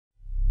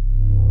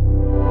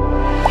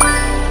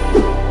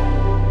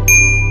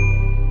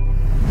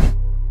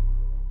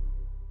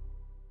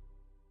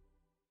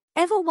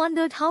Ever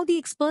wondered how the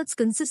experts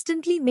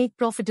consistently make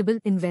profitable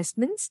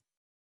investments?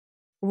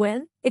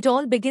 Well, it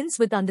all begins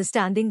with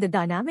understanding the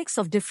dynamics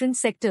of different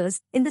sectors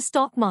in the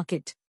stock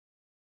market.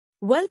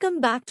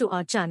 Welcome back to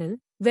our channel,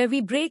 where we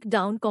break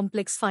down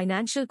complex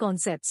financial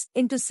concepts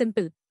into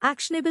simple,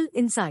 actionable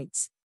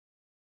insights.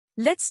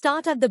 Let's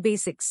start at the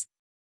basics.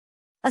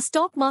 A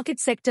stock market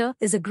sector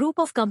is a group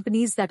of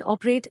companies that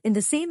operate in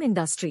the same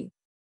industry.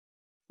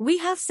 We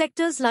have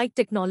sectors like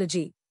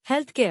technology,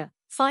 healthcare,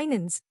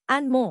 finance,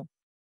 and more.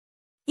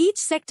 Each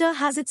sector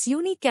has its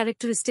unique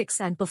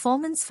characteristics and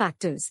performance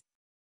factors.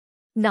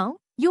 Now,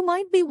 you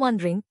might be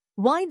wondering,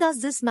 why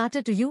does this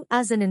matter to you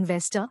as an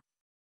investor?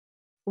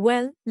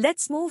 Well,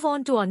 let's move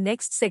on to our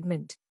next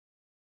segment.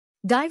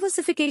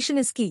 Diversification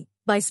is key.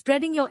 By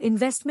spreading your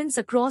investments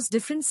across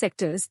different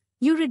sectors,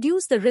 you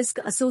reduce the risk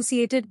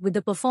associated with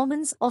the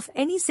performance of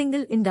any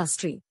single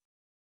industry.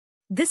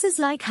 This is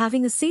like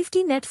having a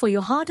safety net for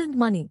your hard-earned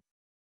money.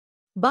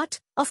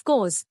 But, of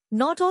course,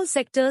 not all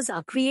sectors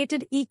are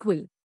created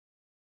equal.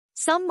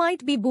 Some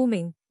might be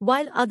booming,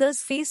 while others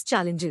face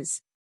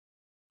challenges.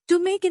 To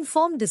make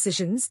informed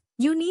decisions,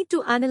 you need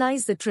to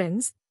analyze the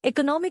trends,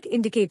 economic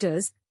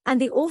indicators, and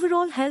the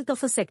overall health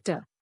of a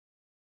sector.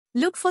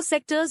 Look for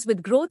sectors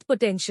with growth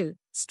potential,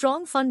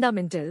 strong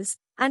fundamentals,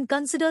 and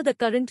consider the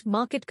current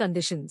market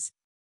conditions.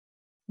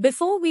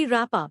 Before we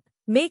wrap up,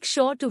 make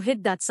sure to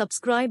hit that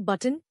subscribe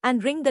button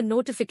and ring the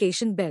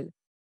notification bell.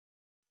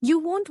 You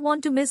won't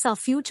want to miss our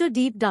future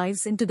deep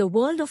dives into the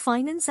world of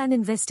finance and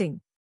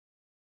investing.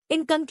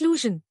 In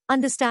conclusion,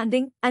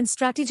 understanding and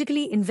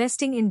strategically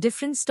investing in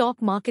different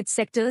stock market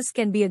sectors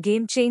can be a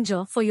game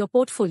changer for your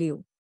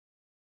portfolio.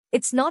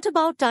 It's not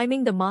about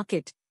timing the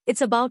market, it's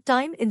about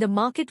time in the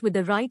market with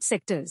the right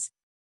sectors.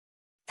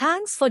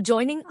 Thanks for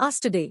joining us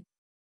today.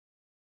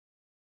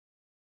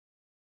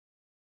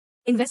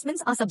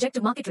 Investments are subject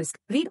to market risk.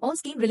 Read all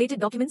scheme-related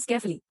documents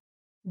carefully.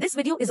 This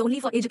video is only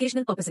for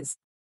educational purposes.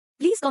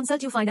 Please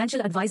consult your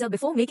financial advisor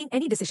before making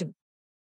any decision.